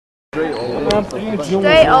Straight Now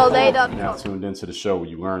tuned into the show where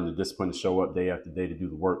you learn the discipline to show up day after day to do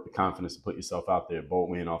the work, the confidence to put yourself out there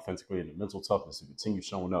boldly and authentically, and the mental toughness to continue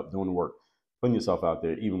showing up, doing the work, putting yourself out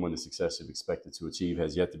there, even when the success you've expected to achieve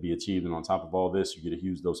has yet to be achieved. And on top of all this, you get a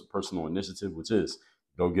huge dose of personal initiative, which is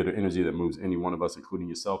go-getter energy that moves any one of us, including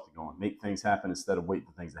yourself, to go and make things happen instead of waiting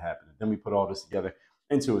for things to happen. And then we put all this together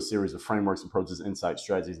into a series of frameworks, approaches, insights,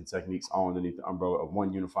 strategies, and techniques, all underneath the umbrella of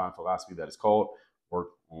one unifying philosophy that is called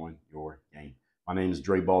Work on Your Game. My name is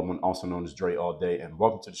Dre Baldwin, also known as Dre All Day, and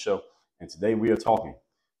welcome to the show. And today we are talking.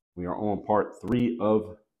 We are on part 3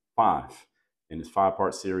 of 5 in this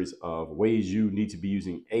 5-part series of ways you need to be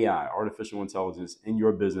using AI, artificial intelligence, in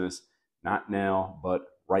your business, not now, but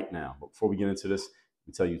right now. But before we get into this, let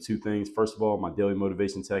me tell you 2 things. First of all, my daily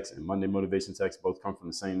motivation text and Monday motivation text both come from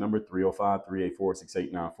the same number,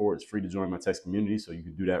 305-384-6894. It's free to join my text community, so you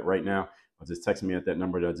can do that right now. Or just text me at that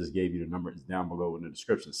number that I just gave you. The number is down below in the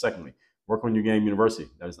description. Secondly, Work on Your Game University.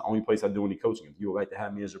 That is the only place I do any coaching. If you would like to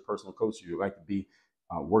have me as your personal coach, you would like to be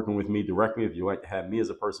working with me directly, if you would like to have me as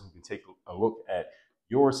a person who can take a look at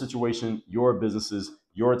your situation, your businesses,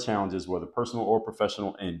 your challenges, whether personal or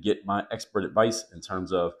professional, and get my expert advice in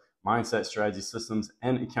terms of mindset, strategy, systems,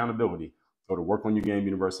 and accountability, go to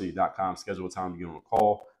workonyourgameuniversity.com, schedule a time to get on a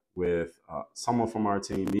call with someone from our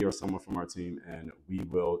team, me or someone from our team, and we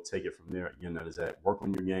will take it from there. Again, that is at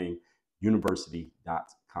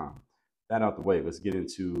workonyourgameuniversity.com. That out the way, let's get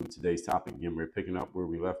into today's topic. Again, we're picking up where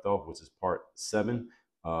we left off, which is part 7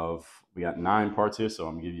 of, we got 9 parts here, so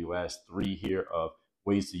I'm gonna give you the last 3 here of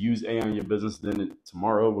ways to use AI in your business. Then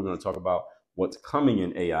tomorrow we're going to talk about what's coming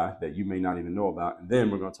in AI that you may not even know about, and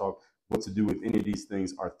then we're going to talk what to do if any of these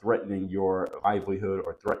things are threatening your livelihood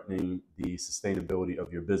or threatening the sustainability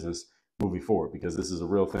of your business moving forward, because this is a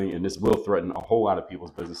real thing and this will threaten a whole lot of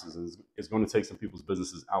people's businesses, and it's going to take some people's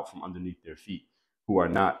businesses out from underneath their feet who are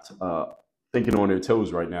not thinking on their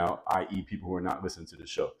toes right now, i.e. people who are not listening to the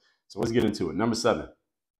show. So let's get into it. Number 7,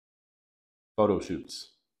 photo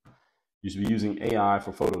shoots. You should be using AI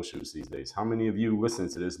for photo shoots these days. How many of you listening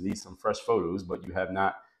to this need some fresh photos, but you have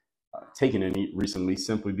not taken any recently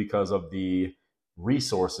simply because of the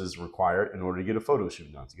resources required in order to get a photo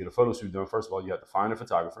shoot done? To get a photo shoot done, first of all, you have to find a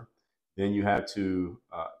photographer. Then you have to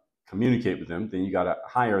communicate with them. Then you got to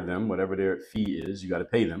hire them, whatever their fee is. You got to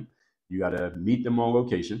pay them. You got to meet them on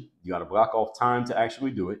location. You got to block off time to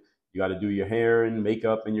actually do it. You got to do your hair and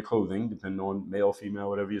makeup and your clothing, depending on male, female,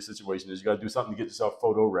 whatever your situation is. You got to do something to get yourself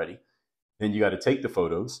photo ready. Then you got to take the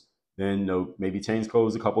photos. Then maybe change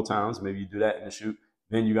clothes a couple times. Maybe you do that in the shoot.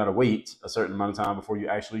 Then you got to wait a certain amount of time before you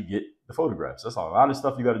actually get the photographs. That's a lot of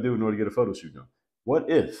stuff you got to do in order to get a photo shoot done. What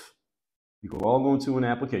if you can log on to an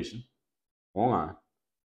application online?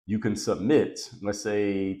 You can submit, let's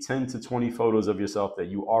say, 10 to 20 photos of yourself that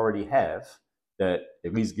you already have that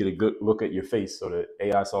at least get a good look at your face so that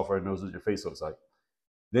AI software knows what your face looks like.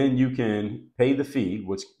 Then you can pay the fee,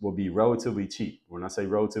 which will be relatively cheap. When I say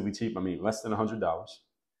relatively cheap, I mean less than $100.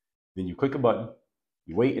 Then you click a button,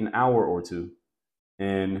 you wait an hour or two,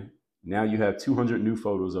 and now you have 200 new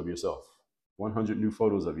photos of yourself, 100 new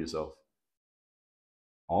photos of yourself,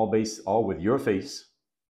 all with your face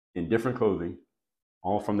in different clothing,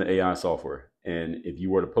 all from the AI software. And if you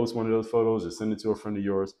were to post one of those photos or send it to a friend of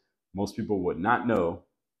yours, most people would not know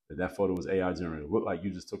that that photo was AI generated. It looked like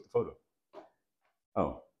you just took the photo.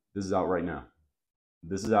 Oh, this is out right now.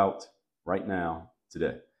 This is out right now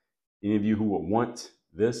today. Any of you who would want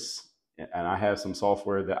this, and I have some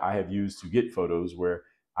software that I have used to get photos where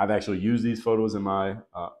I've actually used these photos in my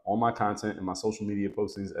on my content, in my social media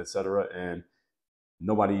postings, etc., and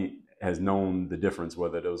nobody has known the difference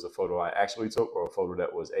whether it was a photo I actually took or a photo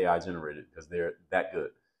that was AI generated, because they're that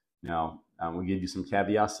good. Now, I'm going to give you some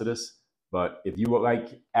caveats to this, but if you would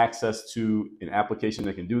like access to an application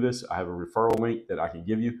that can do this, I have a referral link that I can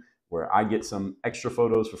give you where I get some extra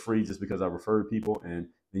photos for free just because I referred people, and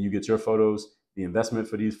then you get your photos. The investment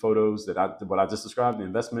for these photos what I just described, the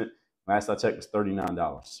investment, last I checked, was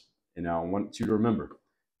 $39. And now I want you to remember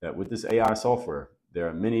that with this AI software, there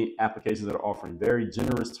are many applications that are offering very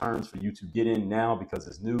generous terms for you to get in now because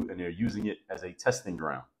it's new and they're using it as a testing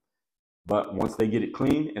ground. But once they get it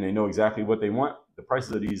clean and they know exactly what they want, the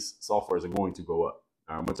prices of these softwares are going to go up.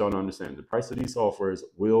 I want y'all to understand, the price of these softwares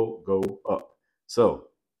will go up. So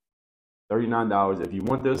 $39. If you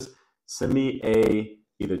want this, send me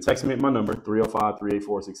either text me at my number,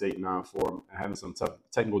 305-384-6894. I'm having some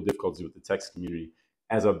technical difficulties with the text community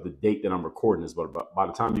as of the date that I'm recording this, but by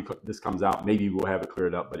the time this comes out, maybe we'll have it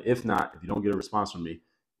cleared up. But if not, if you don't get a response from me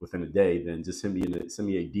within a day, then just send me a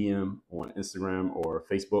DM on Instagram or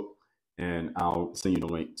Facebook, and I'll send you the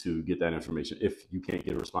link to get that information if you can't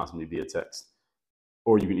get a response from me via text.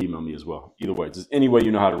 or you can email me as well. Either way, just any way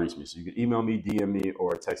you know how to reach me. So you can email me, DM me,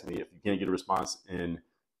 or text me. If you can't get a response and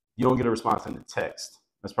you don't get a response in the text,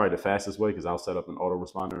 that's probably the fastest way because I'll set up an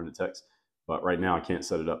autoresponder in the text. But right now I can't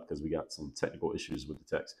set it up because we got some technical issues with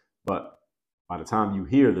the text. But by the time you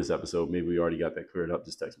hear this episode, maybe we already got that cleared up.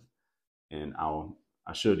 Just text me, and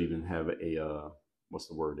I should even have a what's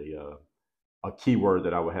the word, a keyword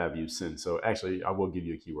that I would have you send. So actually, I will give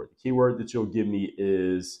you a keyword. The keyword that you'll give me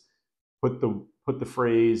is put the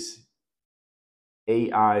phrase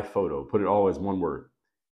AI photo. Put it all as one word.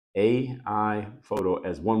 AI photo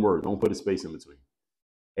as one word. Don't put a space in between.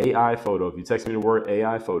 AI photo. If you text me the word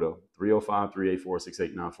AI photo,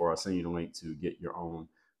 305-384-6894, I'll send you the link to get your own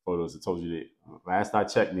photos. I told you that last I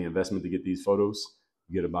checked, the investment to get these photos,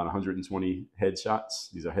 you get about 120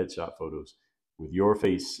 headshots. These are headshot photos with your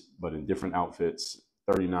face, but in different outfits,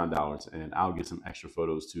 $39. And I'll get some extra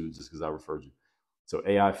photos too, just because I referred you. So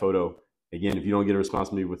AI photo, again, if you don't get a response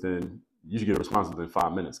from me you should get a response within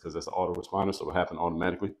 5 minutes because that's an autoresponder, so it'll happen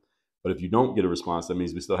automatically. But if you don't get a response, that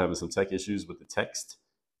means we're still having some tech issues with the text.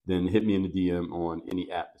 Then hit me in the DM on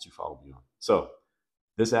any app that you follow me on. So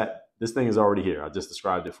this thing is already here. I just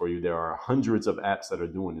described it for you. There are hundreds of apps that are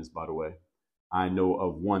doing this, by the way. I know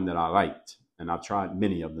of one that I liked, and I've tried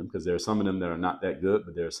many of them because there are some of them that are not that good,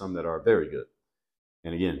 but there are some that are very good.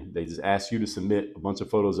 And again, they just ask you to submit a bunch of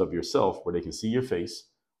photos of yourself where they can see your face.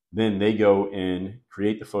 Then they go and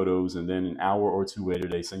create the photos, and then an hour or two later,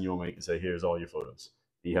 they send you a link and say, here's all your photos.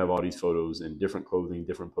 You have all these photos in different clothing,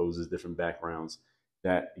 different poses, different backgrounds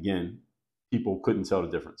that, again, people couldn't tell the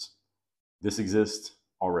difference. This exists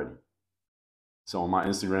already. So on my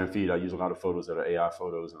Instagram feed, I use a lot of photos that are AI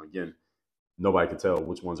photos. And again, nobody can tell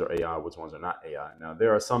which ones are AI, which ones are not AI. Now,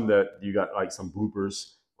 there are some that you got like some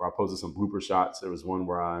bloopers where I posted some blooper shots. There was one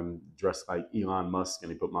where I'm dressed like Elon Musk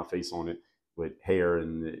and they put my face on it with hair.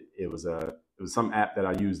 And it was some app that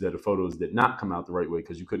I used that the photos did not come out the right way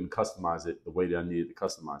because you couldn't customize it the way that I needed to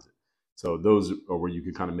customize it. So those are where you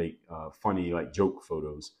can kind of make funny, like joke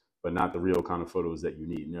photos, but not the real kind of photos that you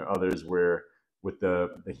need. And there are others where with the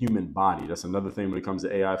human body, that's another thing when it comes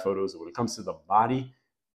to AI photos. When it comes to the body,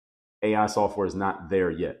 AI software is not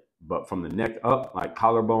there yet. But from the neck up, like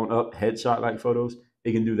collarbone up, headshot like photos,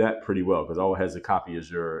 it can do that pretty well because all it has to copy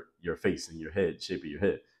is your face and your head, shape of your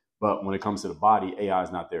head. But when it comes to the body, AI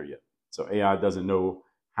is not there yet. So AI doesn't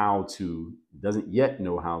yet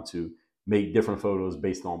know how to make different photos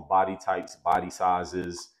based on body types, body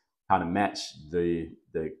sizes, how to match the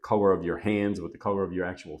color of your hands with the color of your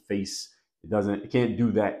actual face. It can't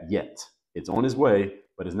do that yet. It's on its way,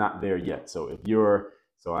 but it's not there yet. So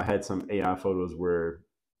I had some AI photos where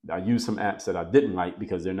I used some apps that I didn't like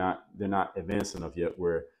because they're not advanced enough yet,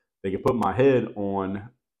 where they can put my head on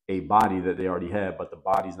a body that they already have, but the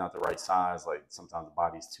body's not the right size. Like sometimes the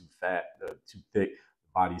body's too fat, too thick,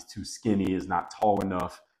 the body's too skinny, is not tall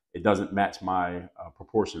enough. It doesn't match my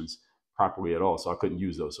proportions properly at all. So I couldn't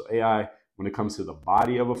use those. So AI, when it comes to the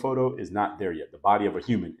body of a photo, is not there yet. The body of a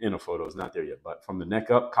human in a photo is not there yet. But from the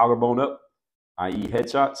neck up, collarbone up, i.e.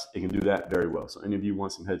 headshots, it can do that very well. So any of you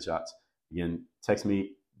want some headshots, again, text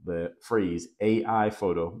me the phrase AI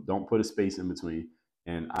photo. Don't put a space in between.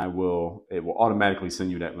 And it will automatically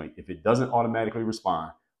send you that link. If it doesn't automatically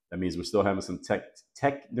respond, that means we're still having some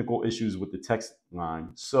technical issues with the text line.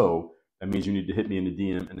 So that means you need to hit me in the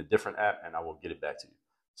DM in a different app and I will get it back to you.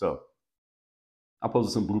 So I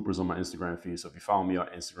posted some bloopers on my Instagram feed. So if you follow me on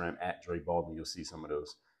Instagram at Dre Baldwin, you'll see some of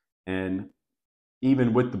those. And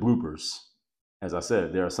even with the bloopers, as I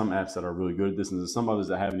said, there are some apps that are really good at this, and there's some others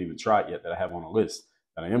that I haven't even tried yet that I have on a list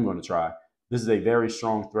that I am going to try. This is a very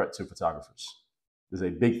strong threat to photographers. This is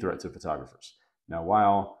a big threat to photographers. Now,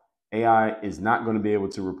 while AI is not going to be able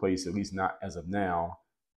to replace, at least not as of now,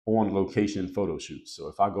 on location photo shoots. So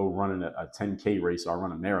if I go running a 10K race or I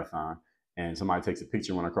run a marathon and somebody takes a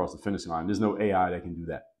picture when I cross the finish line, there's no AI that can do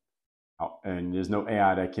that. And there's no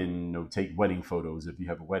AI that can take wedding photos if you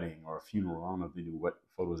have a wedding or a funeral. I don't know if they do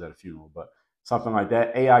photos at a funeral, but something like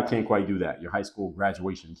that. AI can't quite do that. Your high school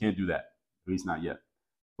graduation can't do that, at least not yet.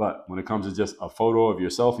 But when it comes to just a photo of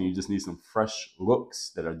yourself and you just need some fresh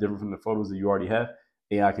looks that are different from the photos that you already have,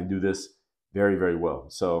 AI can do this very, very well.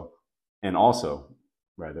 So, and also,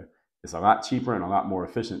 it's a lot cheaper and a lot more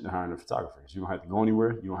efficient than hiring a photographer. You don't have to go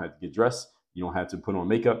anywhere. You don't have to get dressed. You don't have to put on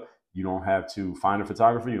makeup. You don't have to find a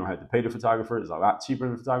photographer. You don't have to pay the photographer. It's a lot cheaper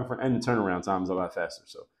than a photographer, and the turnaround time is a lot faster.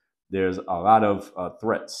 So there's a lot of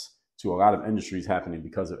threats to a lot of industries happening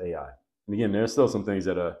because of AI. And again, there's still some things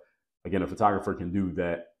that a photographer can do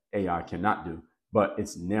that AI cannot do, but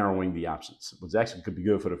it's narrowing the options, which actually could be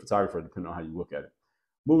good for the photographer depending on how you look at it.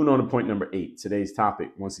 Moving on to point number 8, today's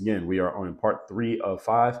topic. Once again, we are on part 3 of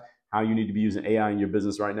 5, how you need to be using AI in your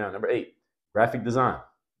business right now. Number 8, graphic design.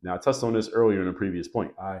 Now, I touched on this earlier in a previous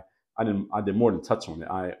point. I did more than touch on it.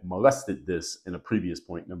 I molested this in a previous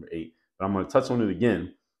point, number 8, but I'm going to touch on it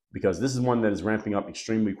again because this is one that is ramping up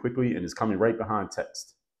extremely quickly and is coming right behind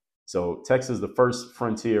text. So text is the first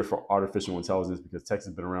frontier for artificial intelligence because text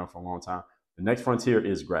has been around for a long time. The next frontier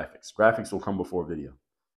is graphics. Graphics will come before video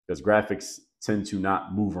because graphics tend to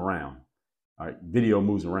not move around. All right, video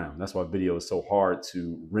moves around. That's why video is so hard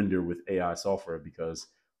to render with AI software because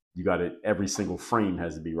you got it. Every single frame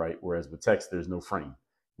has to be right. Whereas with text, there's no frame.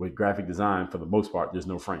 With graphic design, for the most part, there's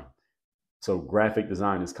no frame. So graphic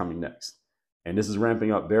design is coming next. And this is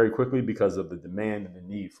ramping up very quickly because of the demand and the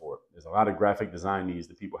need for it. There's a lot of graphic design needs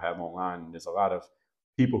that people have online. And there's a lot of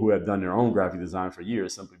people who have done their own graphic design for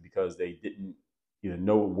years simply because they didn't either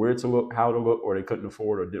know where to look, how to look, or they couldn't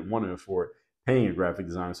afford or didn't want to afford paying a graphic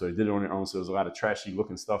designer. So they did it on their own. So there's a lot of trashy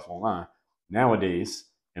looking stuff online. Nowadays,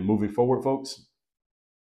 and moving forward, folks,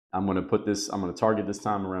 I'm going to target this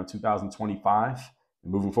time around 2025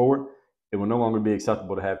 and moving forward. It will no longer be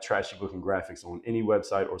acceptable to have trashy looking graphics on any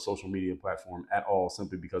website or social media platform at all,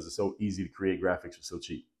 simply because it's so easy to create graphics for so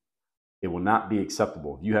cheap. It will not be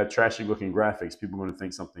acceptable. If you have trashy looking graphics, people are going to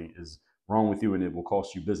think something is wrong with you and it will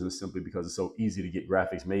cost you business simply because it's so easy to get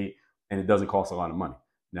graphics made and it doesn't cost a lot of money.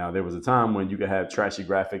 Now, there was a time when you could have trashy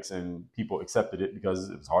graphics and people accepted it because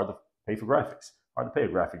it was hard to pay for graphics, hard to pay a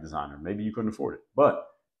graphic designer. Maybe you couldn't afford it. But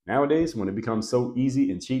nowadays, when it becomes so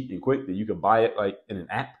easy and cheap and quick that you can buy it like in an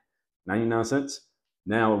app, 99 cents,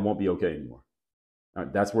 now it won't be okay anymore.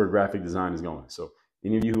 That's where graphic design is going. So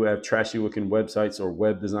any of you who have trashy looking websites or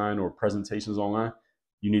web design or presentations online,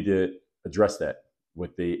 you need to address that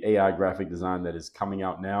with the AI graphic design that is coming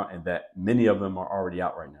out now, and that many of them are already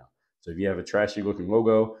out right now. So if you have a trashy looking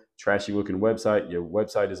logo, trashy looking website, your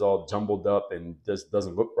website is all jumbled up and just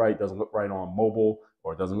doesn't look right on mobile,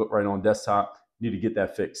 or doesn't look right on desktop, you need to get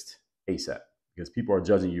that fixed ASAP because people are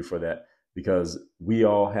judging you for that. Because we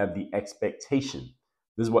all have the expectation.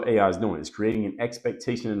 This is what AI is doing. It's creating an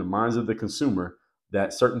expectation in the minds of the consumer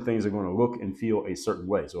that certain things are going to look and feel a certain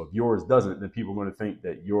way. So if yours doesn't, then people are going to think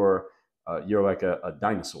that you're like a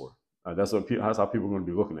dinosaur. That's how people are going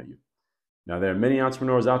to be looking at you. Now, there are many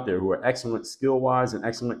entrepreneurs out there who are excellent skill-wise and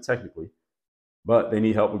excellent technically, but they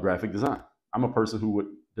need help with graphic design. I'm a person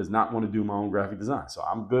who does not want to do my own graphic design. So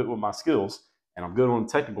I'm good with my skills and I'm good on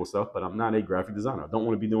technical stuff, but I'm not a graphic designer. I don't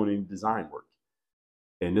want to be doing any design work.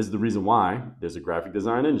 And this is the reason why there's a graphic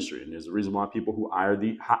design industry. And there's a reason why people who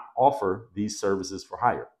offer these services for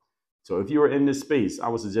hire. So if you are in this space, I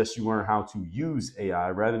would suggest you learn how to use AI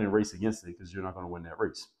rather than race against it, because you're not going to win that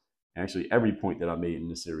race. Actually, every point that I made in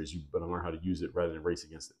this series, you better learn how to use it rather than race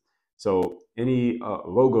against it. So any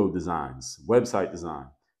logo designs, website design,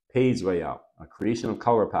 page layout, creation of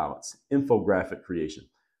color palettes, infographic creation,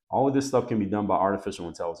 all of this stuff can be done by artificial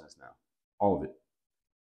intelligence now, all of it.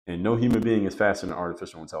 And no human being is faster than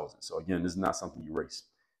artificial intelligence. So again, this is not something you race.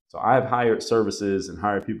 So I have hired services and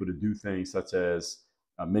hired people to do things such as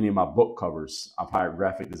many of my book covers. I've hired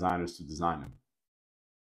graphic designers to design them.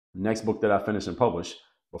 The next book that I finish and publish,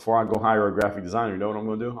 before I go hire a graphic designer, you know what I'm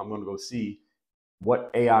going to do? I'm going to go see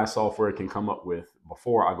what AI software can come up with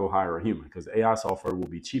before I go hire a human, because AI software will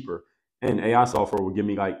be cheaper. And AI software will give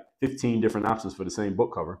me like 15 different options for the same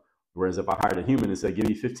book cover. Whereas if I hired a human and said, give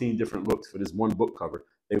me 15 different looks for this one book cover,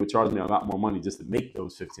 they would charge me a lot more money just to make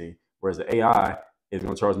those 15. Whereas the AI is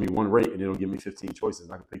going to charge me one rate and it'll give me 15 choices.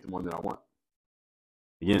 And I can pick the one that I want.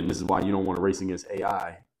 Again, this is why you don't want to race against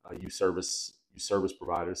AI, you service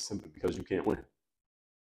providers, simply because you can't win.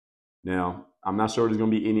 Now, I'm not sure there's going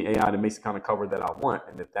to be any AI that makes the kind of cover that I want.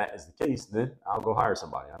 And if that is the case, then I'll go hire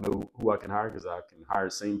somebody. I know who I can hire because I can hire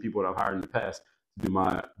the same people that I've hired in the past to do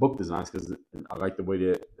my book designs because I like the way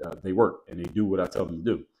that they work and they do what I tell them to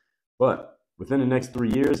do. But within the next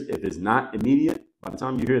 3 years, if it's not immediate, by the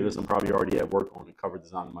time you hear this, I'm probably already at work on the cover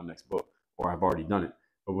design of my next book, or I've already done it.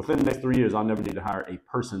 But within the next 3 years, I'll never need to hire a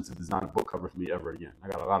person to design a book cover for me ever again. I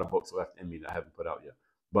got a lot of books left in me that I haven't put out yet.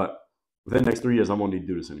 But within the next 3 years, I won't need to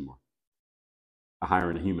do this anymore.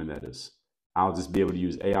 Hiring a human, that is. I'll just be able to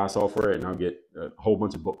use AI software and I'll get a whole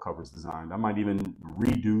bunch of book covers designed. I might even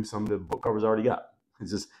redo some of the book covers I already got.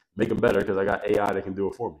 Just make them better because I got AI that can do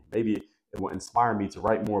it for me. Maybe it will inspire me to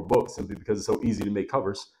write more books simply because it's so easy to make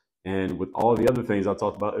covers. And with all the other things I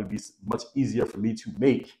talked about, it'd be much easier for me to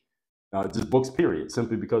make just books, period,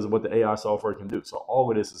 simply because of what the AI software can do. So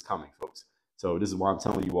all of this is coming, folks. So this is why I'm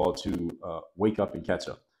telling you all to wake up and catch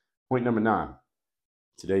up. Point number 9.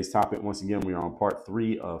 Today's topic, once again, we are on part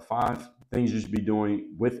 3 of 5 things you should be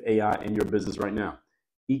doing with AI in your business right now.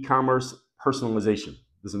 E-commerce personalization.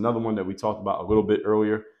 This is another one that we talked about a little bit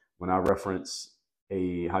earlier when I referenced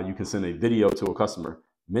how you can send a video to a customer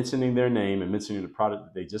mentioning their name and mentioning the product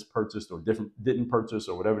that they just purchased or didn't purchase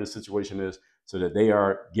or whatever the situation is, so that they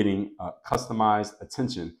are getting customized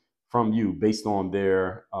attention from you based on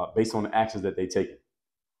the actions that they take.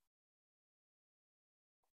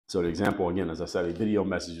 So the example, again, as I said, a video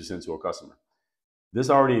message you send to a customer. This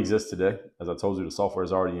already exists today. As I told you, the software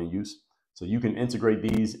is already in use. So you can integrate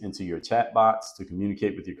these into your chat bots to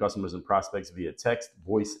communicate with your customers and prospects via text,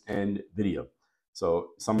 voice, and video.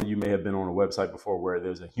 So some of you may have been on a website before where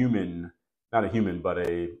there's a human, not a human, but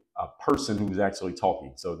a person who's actually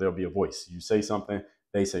talking. So there'll be a voice. You say something,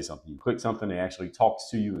 they say something. You click something, they actually talks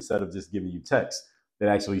to you instead of just giving you text. That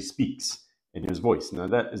actually speaks in his voice. Now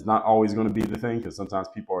that is not always going to be the thing, because sometimes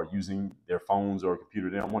people are using their phones or a computer.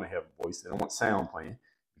 They don't want to have a voice. They don't want sound playing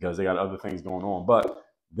because they got other things going on. But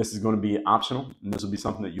this is going to be optional, and this will be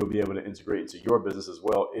something that you'll be able to integrate into your business as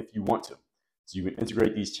well if you want to. So you can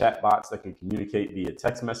integrate these chat bots that can communicate via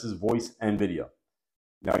text message, voice, and video.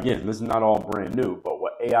 Now, again, this is not all brand new, but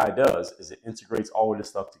what AI does is it integrates all of this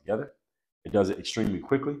stuff together. It does it extremely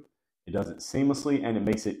quickly. It does it seamlessly, and it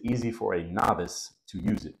makes it easy for a novice to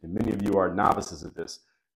use it. And many of you are novices at this.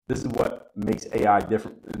 This is what makes AI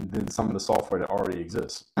different than some of the software that already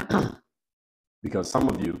exists. Because some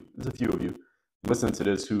of you, there's a few of you, listen to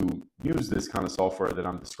this who use this kind of software that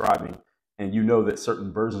I'm describing, and you know that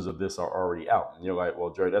certain versions of this are already out. And you're like, well,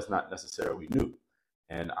 Jerry, that's not necessarily new.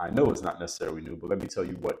 And I know it's not necessarily new, but let me tell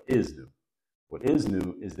you what is new. What is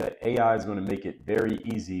new is that AI is going to make it very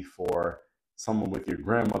easy for someone with your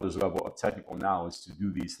grandmother's level of technical knowledge to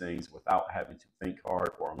do these things without having to think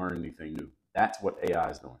hard or learn anything new. That's what AI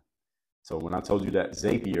is doing. So when I told you that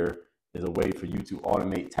Zapier is a way for you to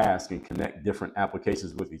automate tasks and connect different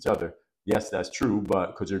applications with each other, yes, that's true,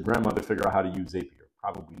 but could your grandmother figure out how to use Zapier?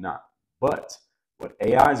 Probably not. But what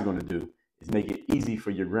AI is going to do is make it easy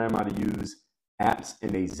for your grandma to use apps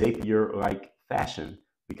in a Zapier-like fashion,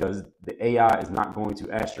 because the AI is not going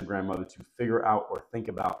to ask your grandmother to figure out or think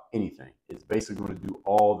about anything. It's basically going to do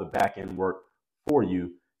all the back-end work for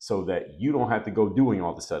you so that you don't have to go doing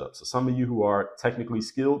all the setup. So some of you who are technically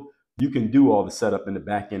skilled, you can do all the setup in the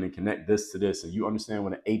back end and connect this to this, and you understand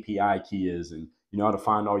what an API key is, and you know how to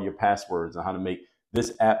find all your passwords and how to make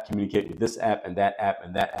this app communicate with this app and that app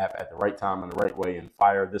and that app at the right time and the right way, and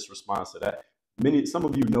fire this response to that. Some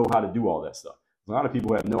of you know how to do all that stuff. A lot of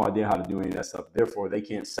people have no idea how to do any of that stuff. Therefore, they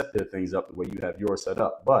can't set their things up the way you have yours set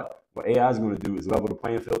up. But what AI is going to do is level the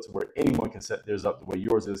playing field to where anyone can set theirs up the way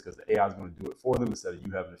yours is, because the AI is going to do it for them instead of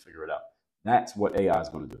you having to figure it out. That's what AI is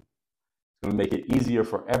going to do. It's going to make it easier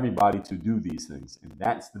for everybody to do these things. And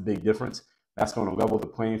that's the big difference. That's going to level the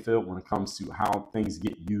playing field when it comes to how things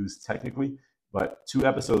get used technically. But 2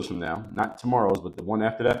 episodes from now, not tomorrow's, but the one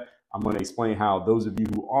after that, I'm going to explain how those of you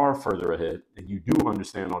who are further ahead and you do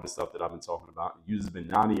understand all the stuff that I've been talking about, and you've just been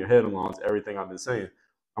nodding your head along to everything I've been saying,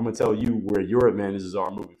 I'm going to tell you where your advantages are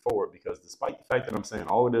moving forward. Because despite the fact that I'm saying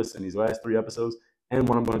all of this in these last 3 episodes and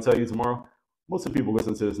what I'm going to tell you tomorrow, most of the people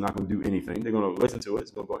listening to this are not going to do anything. They're going to listen to it.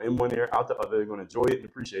 It's going to go in one ear, out the other. They're going to enjoy it and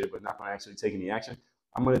appreciate it, but not going to actually take any action.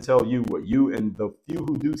 I'm going to tell you what you and the few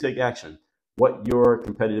who do take action, what your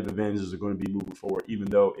competitive advantages are going to be moving forward, even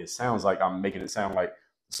though it sounds like I'm making it sound like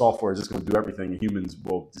software is just going to do everything and humans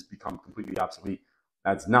will just become completely obsolete.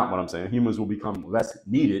 That's not what I'm saying. Humans will become less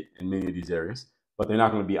needed in many of these areas, but they're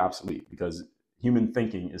not going to be obsolete, because human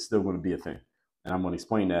thinking is still going to be a thing. And I'm going to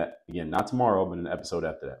explain that, again, not tomorrow, but in the episode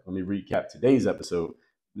after that. Let me recap today's episode,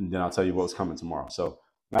 and then I'll tell you what's coming tomorrow. So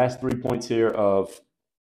last 3 points here of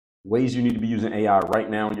ways you need to be using AI right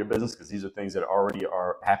now in your business, because these are things that already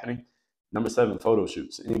are happening. Number 7, photo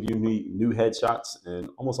shoots. Any of you need new headshots, and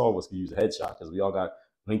almost all of us can use a headshot because we all got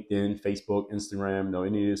LinkedIn, Facebook, Instagram,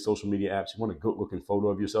 any of these social media apps. You want a good looking photo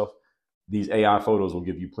of yourself, these AI photos will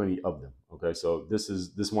give you plenty of them. Okay, so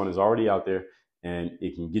this one is already out there, and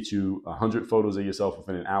it can get you 100 photos of yourself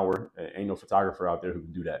within an hour. Ain't no photographer out there who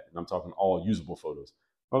can do that. And I'm talking all usable photos.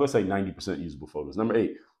 Well, let's say 90% usable photos. Number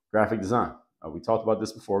 8, graphic design. We talked about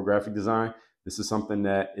this before, graphic design. This is something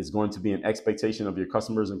that is going to be an expectation of your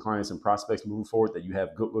customers and clients and prospects moving forward, that you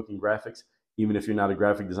have good looking graphics, even if you're not a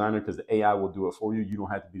graphic designer, because the AI will do it for you. You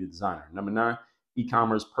don't have to be the designer. Number 9,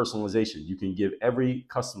 e-commerce personalization. You can give every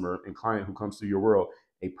customer and client who comes through your world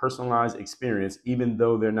a personalized experience, even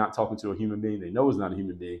though they're not talking to a human being. They know it's not a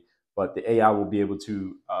human being, but the AI will be able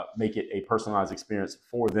to make it a personalized experience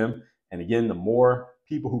for them. And again, the more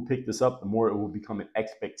people who pick this up, the more it will become an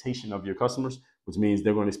expectation of your customers, which means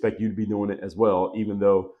they're going to expect you to be doing it as well, even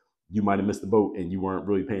though you might have missed the boat and you weren't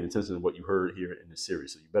really paying attention to what you heard here in this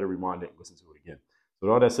series. So you better rewind it and listen to it again. So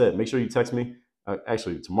with all that said, make sure you text me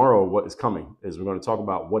Actually, tomorrow, what is coming is we're going to talk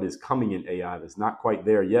about what is coming in AI that's not quite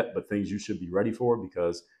there yet, but things you should be ready for,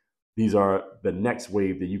 because these are the next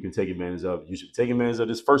wave that you can take advantage of. You should take advantage of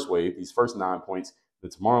this first wave, these first 9 points. Then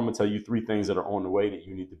tomorrow, I'm going to tell you 3 things that are on the way that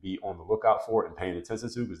you need to be on the lookout for and paying attention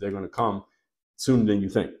to, because they're going to come sooner than you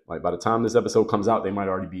think. Like by the time this episode comes out, it might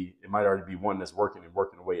already be one that's working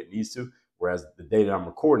the way it needs to. Whereas the day that I'm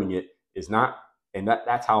recording it is not, and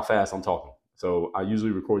that's how fast I'm talking. So I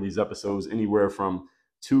usually record these episodes anywhere from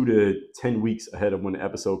 2 to 10 weeks ahead of when the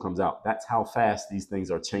episode comes out. That's how fast these things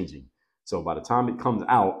are changing. So by the time it comes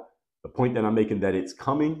out, the point that I'm making that it's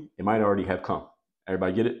coming, it might already have come.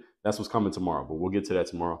 Everybody get it? That's what's coming tomorrow, but we'll get to that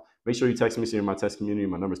tomorrow. Make sure you text me, so you're in my text community.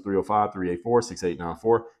 My number is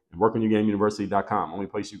 305-384-6894, and workonyourgameuniversity.com. Only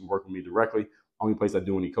place you can work with me directly. Only place I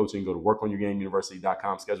do any coaching. Go to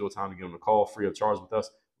workonyourgameuniversity.com. Schedule a time to get on the call free of charge with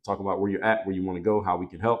us. We'll talk about where you're at, where you want to go, how we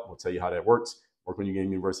can help. We'll tell you how that works.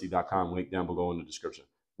 Workonyourgameuniversity.com. Link down below in the description.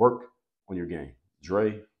 Work on your game.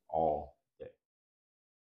 Dre all